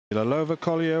Lalova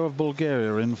Kolio of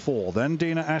Bulgaria in 4. Then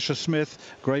Dina Asher-Smith,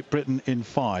 Great Britain in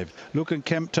 5. Lucan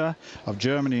Kempter of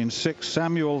Germany in 6.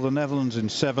 Samuel, the Netherlands in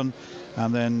 7.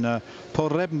 And then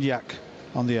Poremjak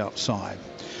on the outside.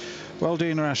 Well,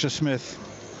 Dina Asher-Smith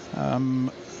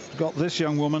got this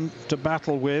young woman to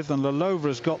battle with, and Lalova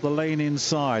has got the lane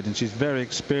inside, and she's very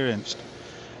experienced.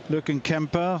 Lucan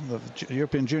Kemper, the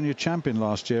European Junior Champion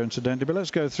last year, incidentally. But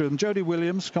let's go through them. Jodie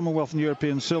Williams, Commonwealth and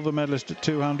European silver medalist at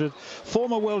 200.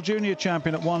 Former World Junior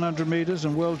Champion at 100 metres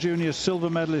and World Junior silver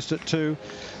medalist at 2.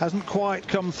 Hasn't quite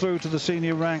come through to the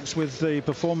senior ranks with the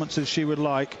performances she would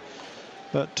like.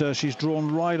 But she's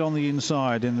drawn right on the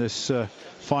inside in this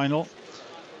final.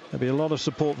 There'll be a lot of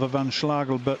support for Van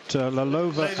Schlagel, but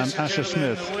Lalova and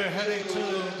Asher-Smith. We're heading to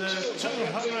the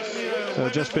 200-meter.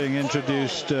 Just being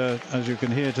introduced, as you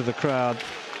can hear, to the crowd.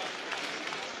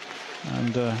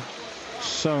 And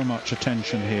so much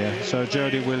attention here. So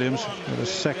Jodie Williams, with a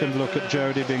second look at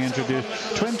Jodie being introduced.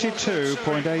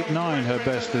 22.89 her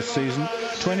best this season.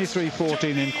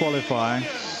 23.14 in qualifying.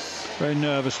 Very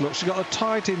nervous look. She's got a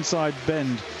tight inside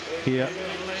bend here.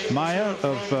 Meyer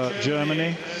of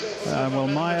Germany. Well,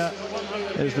 Meyer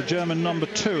is the German number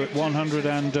 2 at 100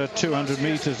 and 200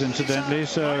 metres, incidentally.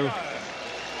 So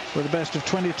with a best of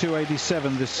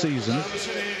 22.87 this season.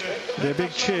 It'll be a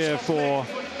big cheer for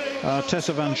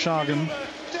Tessa van Schagen.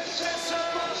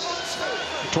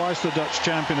 Twice the Dutch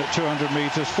champion at 200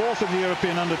 metres. 4th in the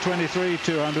European under 23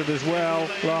 200 as well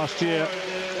last year.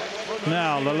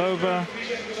 Now Lalova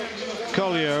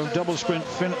Kolio, double sprint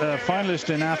finalist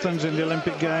in Athens in the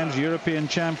Olympic Games, European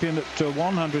champion at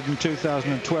 100 in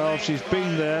 2012. She's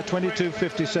been there,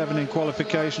 22.57 in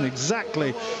qualification,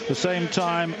 exactly the same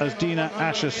time as Dina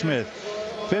Asher-Smith.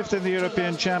 5th in the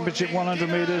European Championship 100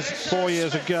 metres 4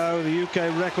 years ago. The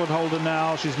UK record holder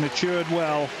now. She's matured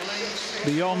well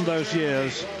beyond those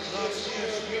years.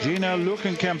 Gina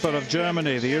Lukenkemper of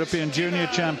Germany, the European Junior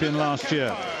Champion last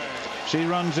year. She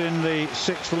runs in the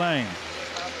 6th lane.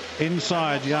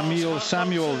 Inside, Jamil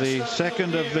Samuel, the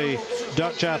second of the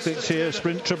Dutch athletes here,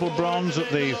 sprint triple bronze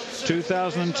at the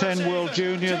 2010 World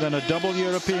Junior, then a double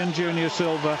European Junior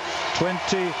silver.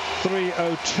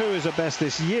 23.02 is a best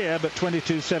this year, but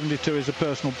 22.72 is a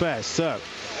personal best. So,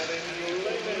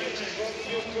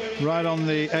 right on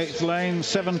the 8th lane,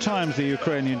 7 times the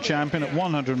Ukrainian champion at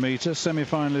 100 metres,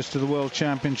 semi-finalist to the World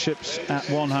Championships at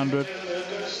 100.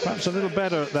 Perhaps a little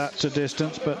better at that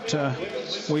distance, but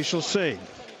we shall see.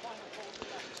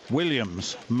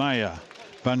 Williams, Meyer,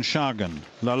 Van Schagen,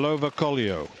 Lalova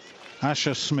Kolio,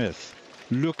 Asher-Smith,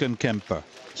 Lukenkemper,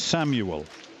 Samuel,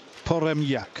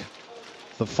 Poremjak.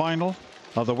 The final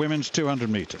of the women's 200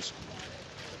 metres.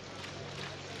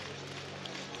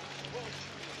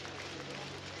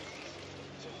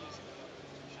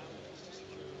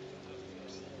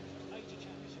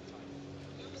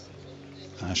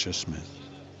 Asher-Smith,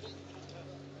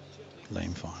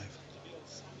 lane 5.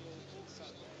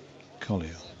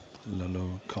 Kolio,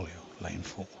 Lalova Kolio, lane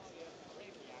 4.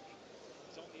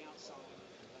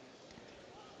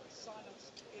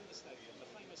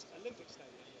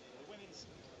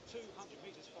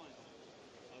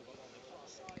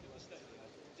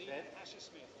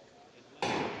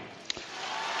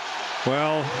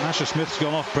 Well, Asher-Smith's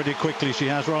gone off pretty quickly. She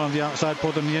has right on the outside.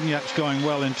 Poremjak's going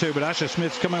well in 2, but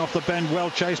Asher-Smith's coming off the bend,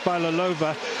 well chased by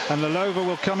Lalova, and Lalova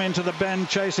will come into the bend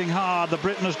chasing hard. The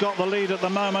Briton has got the lead at the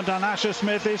moment, and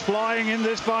Asher-Smith is flying in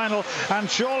this final, and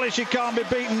surely she can't be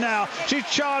beaten now. She's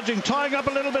charging, tying up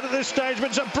a little bit at this stage,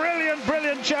 but it's a brilliant,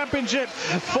 brilliant championship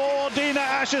for Dina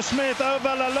Asher-Smith over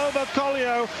Lalova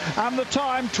Kolio, and the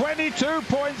time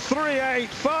 22.38,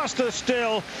 faster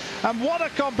still. And what a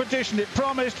competition it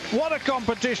promised, what a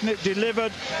competition it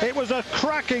delivered. It was a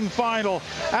cracking final,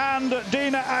 and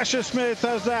Dina Asher-Smith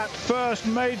has that first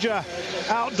major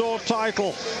outdoor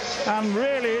title, and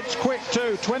really it's quick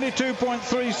too.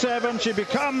 22.37, she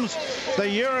becomes the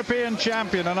European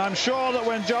champion, and I'm sure that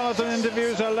when Jonathan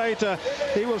interviews her later,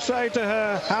 he will say to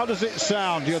her, how does it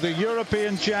sound, you're the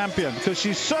European champion, because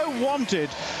she so wanted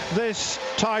this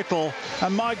title.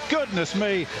 And my goodness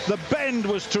me, the bend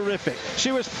was terrific.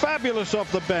 She was fabulous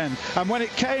off the bend, and when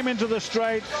it came into the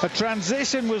straight, a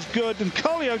transition was good, and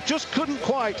Kolio just couldn't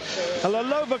quite,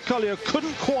 Lalova Kolio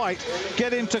couldn't quite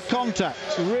get into contact.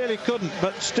 She really couldn't,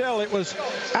 but still it was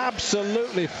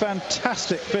absolutely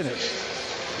fantastic finish.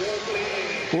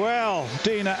 Well,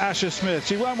 Dina Asher-Smith,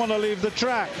 she won't want to leave the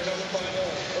track.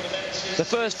 The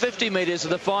first 50 metres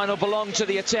of the final belong to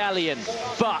the Italian,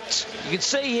 but you can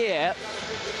see here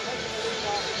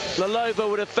Lalova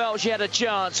would have felt she had a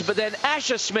chance, but then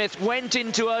Asher Smith went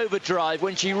into overdrive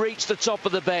when she reached the top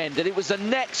of the bend, and it was the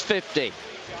next 50,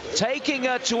 taking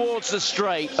her towards the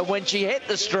straight, and when she hit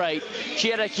the straight, she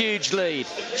had a huge lead.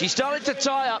 She started to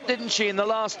tie up, didn't she, in the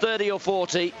last 30 or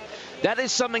 40. That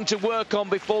is something to work on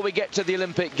before we get to the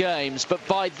Olympic Games, but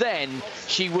by then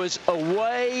she was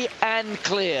away and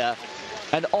clear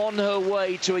and on her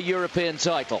way to a European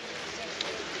title.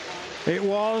 It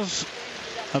was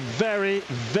a very,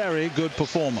 very good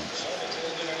performance.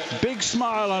 Big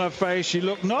smile on her face. She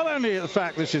looked not only at the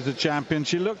fact that she's the champion,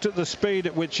 she looked at the speed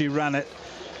at which she ran it,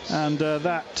 and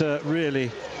that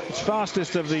really, it's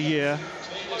fastest of the year.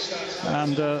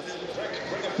 And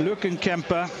Luken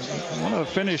Kemper, what a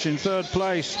finish in third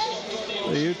place.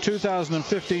 The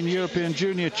 2015 European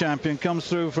Junior Champion comes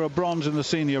through for a bronze in the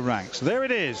senior ranks. There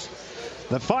it is,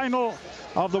 the final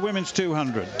of the women's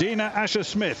 200. Dina Asher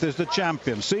Smith is the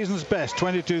champion. Season's best,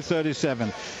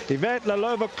 22:37. Yvette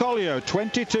Lalova-Colliot,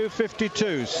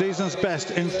 22:52. Season's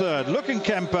best in third. Luken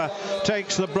Kemper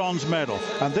takes the bronze medal.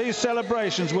 And these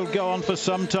celebrations will go on for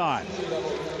some time.